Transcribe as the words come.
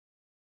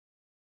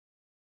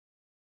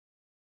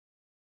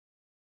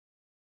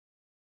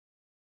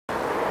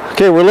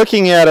Okay, we're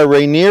looking at a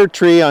Rainier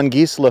tree on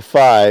Gisela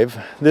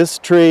 5. This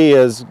tree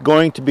is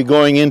going to be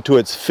going into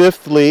its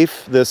 5th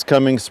leaf this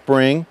coming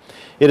spring.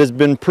 It has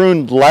been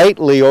pruned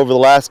lightly over the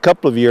last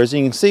couple of years.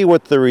 You can see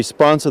what the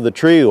response of the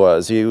tree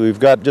was. We've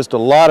got just a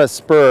lot of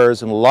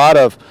spurs and a lot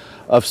of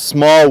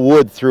small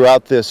wood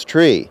throughout this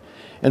tree.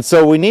 And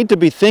so we need to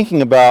be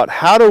thinking about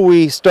how do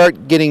we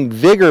start getting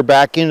vigor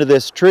back into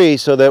this tree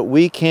so that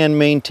we can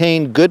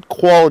maintain good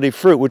quality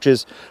fruit, which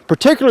is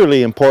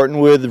particularly important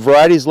with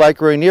varieties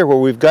like Rainier, where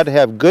we've got to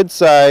have good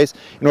size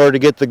in order to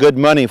get the good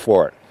money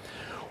for it.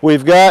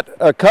 We've got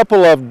a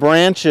couple of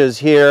branches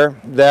here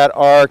that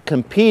are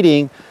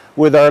competing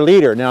with our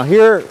leader. Now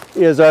here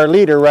is our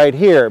leader right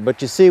here,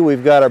 but you see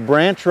we've got a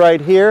branch right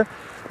here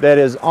that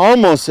is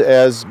almost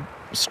as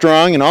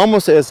strong and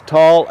almost as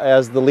tall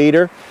as the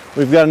leader.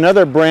 We've got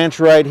another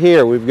branch right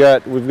here. We've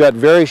got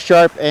very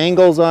sharp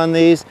angles on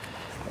these,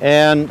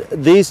 and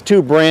these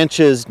two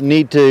branches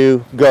need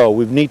to go.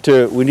 We need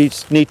to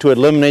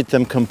eliminate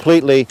them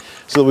completely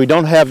so that we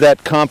don't have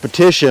that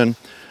competition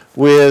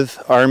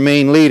with our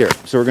main leader.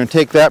 So we're going to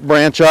take that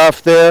branch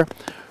off there.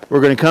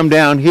 We're going to come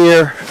down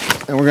here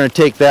and we're going to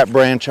take that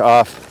branch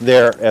off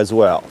there as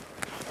well.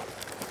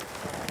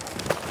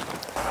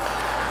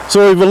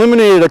 So we've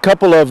eliminated a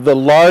couple of the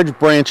large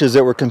branches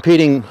that were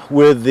competing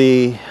with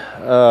the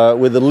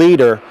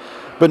leader,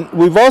 but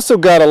we've also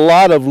got a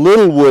lot of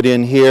little wood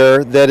in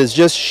here that is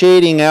just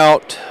shading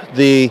out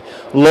the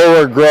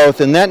lower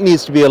growth, and that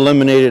needs to be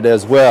eliminated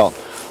as well.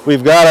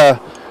 We've got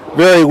a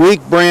very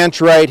weak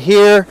branch right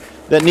here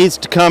that needs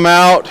to come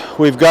out.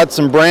 We've got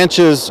some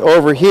branches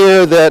over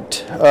here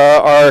that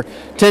are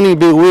tending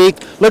to be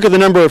weak. Look at the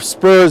number of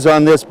spurs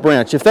on this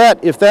branch. If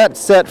that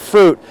set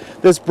fruit,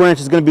 this branch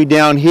is going to be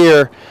down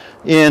here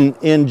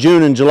in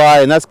June and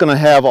July, and that's going to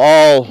have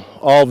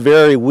all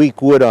very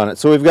weak wood on it.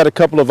 So we've got a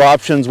couple of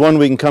options. One,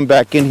 we can come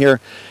back in here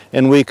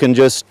and we can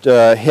just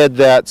head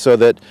that so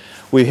that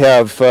we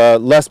have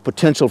less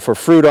potential for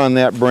fruit on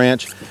that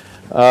branch.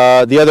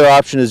 The other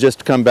option is just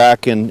to come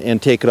back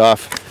and take it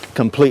off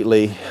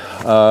completely.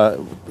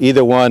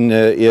 Either one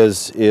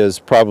is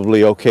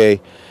probably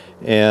okay,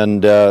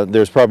 and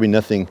there's probably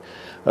nothing,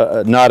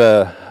 not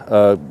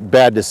a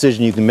bad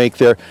decision you can make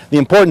there. The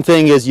important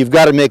thing is you've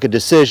got to make a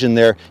decision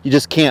there. You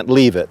just can't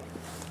leave it.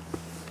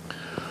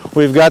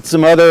 We've got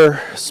some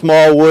other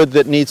small wood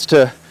that needs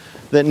to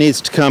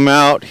come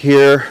out.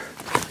 Here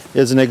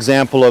is an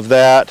example of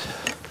that.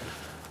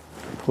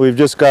 We've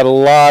just got a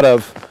lot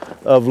of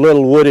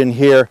little wood in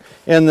here,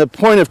 and the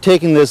point of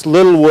taking this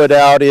little wood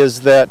out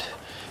is that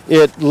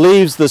it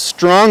leaves the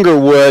stronger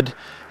wood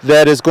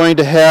that is going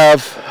to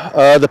have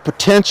the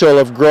potential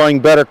of growing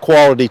better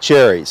quality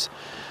cherries.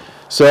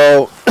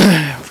 So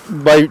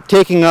by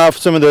taking off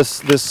some of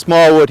this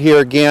small wood here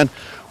again,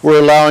 we're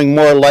allowing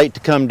more light to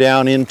come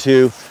down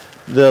into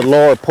the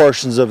lower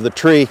portions of the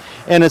tree.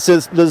 And it's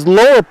this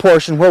lower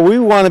portion where we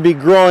want to be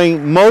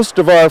growing most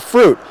of our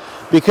fruit.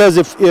 Because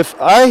if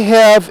I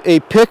have a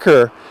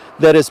picker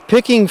that is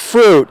picking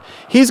fruit,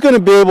 he's going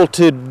to be able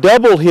to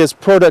double his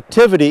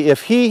productivity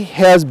if he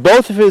has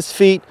both of his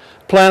feet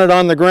planted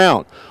on the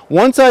ground.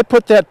 Once I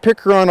put that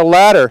picker on a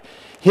ladder,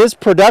 his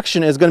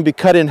production is going to be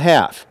cut in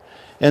half.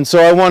 And so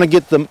I want to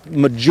get the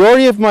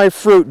majority of my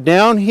fruit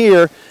down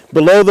here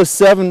below the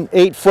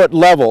 7-8 foot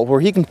level where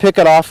he can pick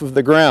it off of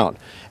the ground.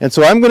 And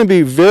so I'm going to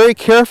be very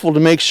careful to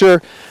make sure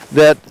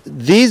that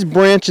these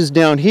branches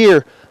down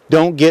here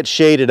don't get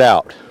shaded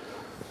out.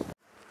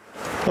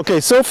 Okay,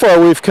 so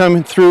far we've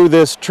come through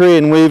this tree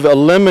and we've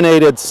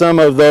eliminated some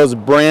of those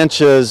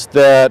branches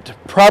that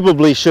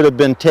probably should have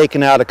been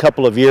taken out a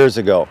couple of years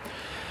ago.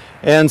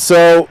 And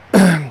so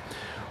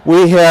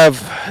we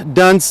have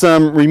done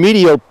some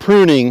remedial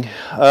pruning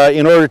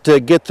in order to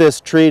get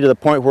this tree to the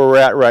point where we're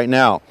at right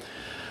now.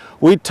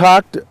 We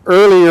talked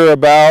earlier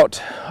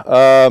about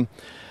a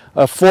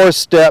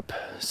 4-step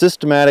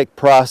systematic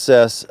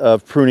process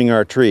of pruning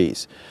our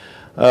trees.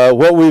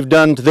 What we've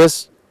done to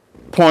this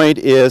point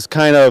is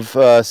kind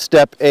of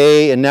step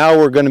A, and now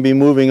we're going to be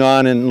moving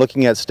on and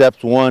looking at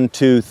steps 1,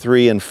 2,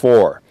 3, and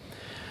 4.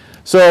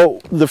 So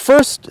the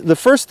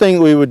first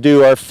thing we would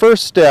do, our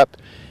first step,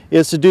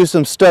 is to do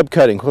some stub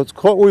cutting.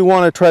 What we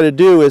want to try to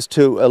do is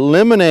to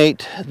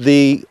eliminate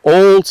the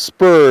old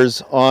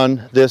spurs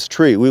on this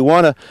tree. We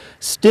want to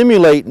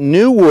stimulate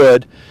new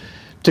wood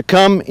to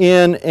come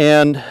in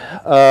and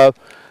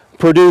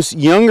produce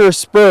younger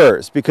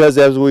spurs, because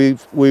as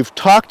we've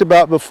talked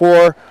about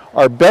before,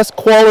 our best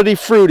quality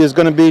fruit is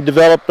going to be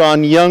developed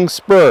on young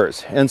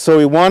spurs, and so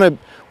we want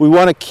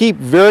to keep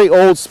very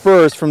old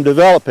spurs from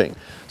developing.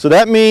 So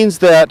that means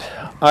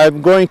that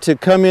I'm going to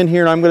come in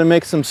here and I'm going to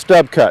make some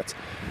stub cuts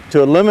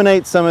to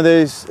eliminate some of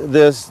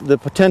the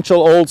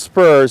potential old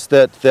spurs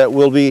that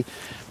will be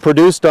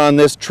produced on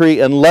this tree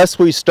unless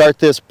we start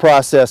this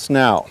process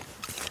now.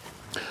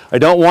 I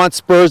don't want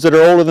spurs that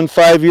are older than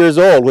 5 years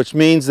old, which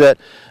means that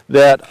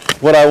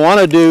what I want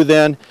to do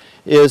then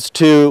is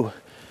to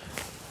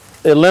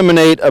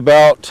eliminate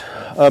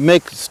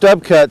make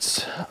stub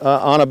cuts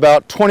on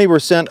about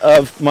 20%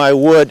 of my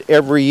wood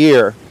every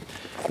year,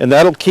 and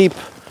that'll keep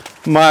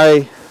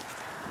my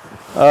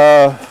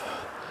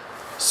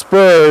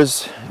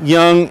spurs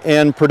young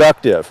and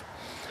productive.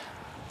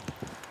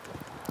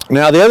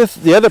 Now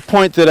the other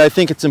point that I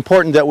think it's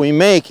important that we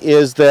make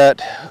is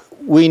that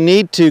we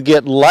need to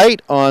get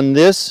light on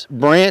this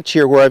branch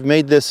here where I've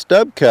made this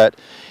stub cut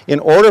in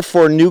order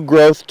for new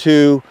growth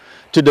to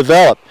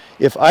develop.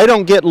 If I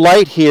don't get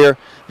light here,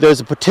 there's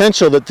a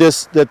potential that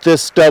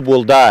this stub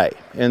will die.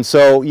 And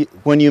so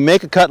when you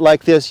make a cut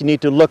like this, you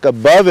need to look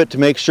above it to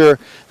make sure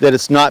that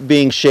it's not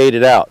being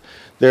shaded out.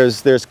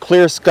 There's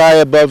clear sky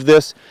above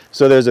this,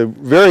 so there's a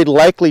very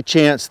likely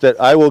chance that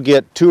I will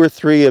get 2 or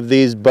 3 of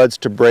these buds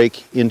to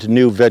break into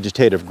new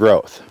vegetative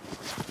growth.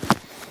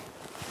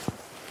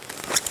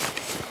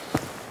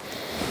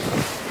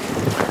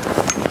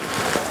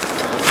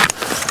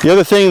 The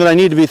other thing that I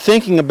need to be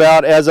thinking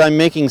about as I'm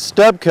making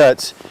stub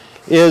cuts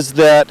is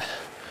that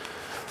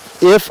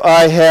if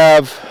I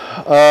have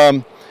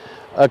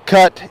a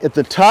cut at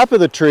the top of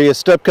the tree, a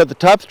stub cut at the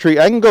top of the tree,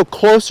 I can go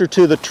closer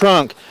to the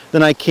trunk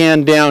than I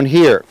can down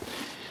here.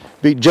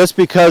 Just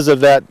because of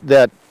that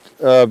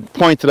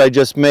point that I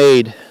just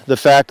made, the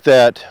fact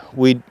that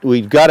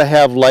we've got to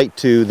have light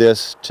to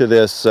this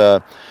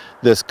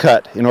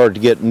cut in order to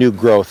get new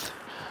growth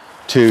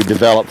to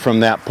develop from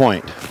that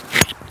point.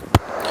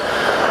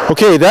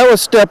 Okay, that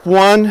was step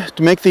 1,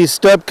 to make these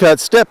stub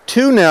cuts. Step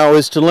 2 now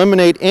is to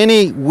eliminate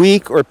any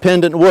weak or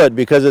pendant wood,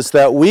 because it's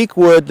that weak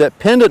wood, that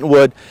pendant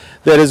wood,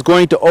 that is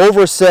going to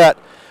overset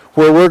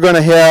where we're going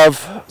to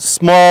have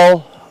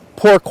small,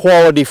 poor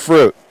quality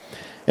fruit.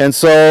 And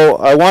so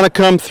I want to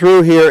come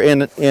through here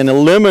and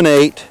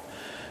eliminate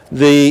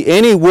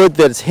any wood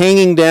that's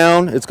hanging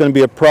down. It's going to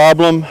be a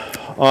problem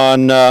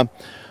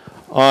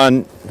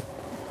on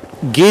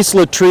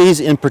Gisela trees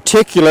in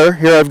particular.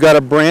 Here I've got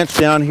a branch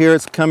down here,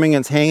 it's coming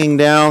and it's hanging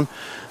down.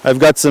 I've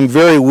got some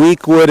very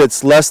weak wood,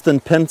 it's less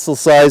than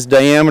pencil-sized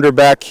diameter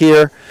back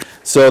here,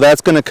 so that's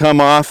going to come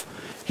off.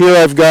 Here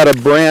I've got a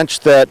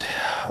branch that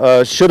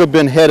should have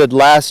been headed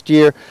last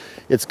year.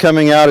 It's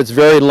coming out, it's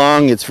very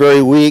long, it's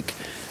very weak,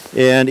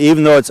 and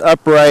even though it's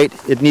upright,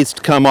 it needs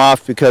to come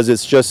off because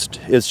it's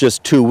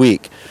just too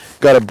weak.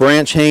 Got a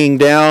branch hanging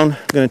down,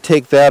 I'm going to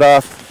take that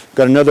off.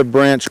 Got another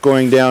branch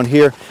going down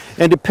here.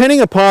 And depending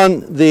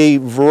upon the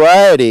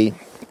variety,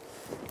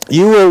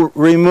 you will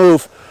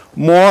remove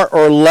more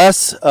or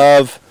less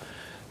of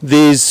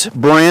these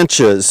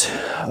branches.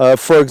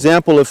 For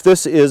example, if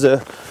this is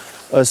a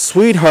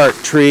sweetheart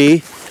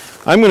tree,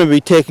 I'm going to be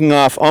taking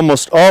off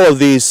almost all of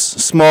these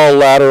small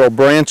lateral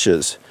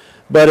branches.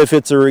 But if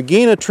it's a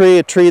Regina tree,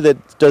 a tree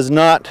that does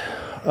not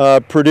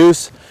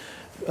produce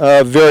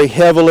very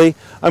heavily,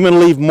 I'm going to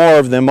leave more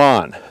of them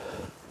on.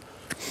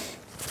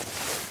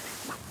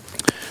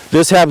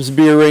 This happens to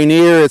be a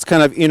Rainier, it's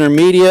kind of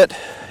intermediate,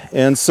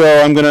 and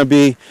so I'm going to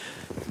be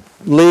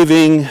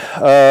leaving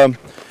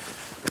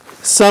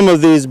some of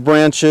these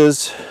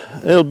branches.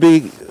 It'll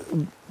be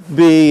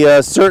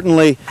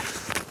certainly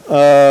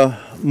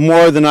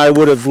more than I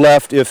would have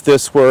left if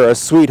this were a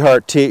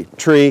sweetheart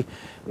tree,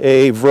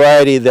 a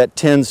variety that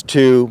tends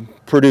to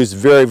produce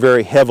very,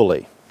 very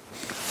heavily.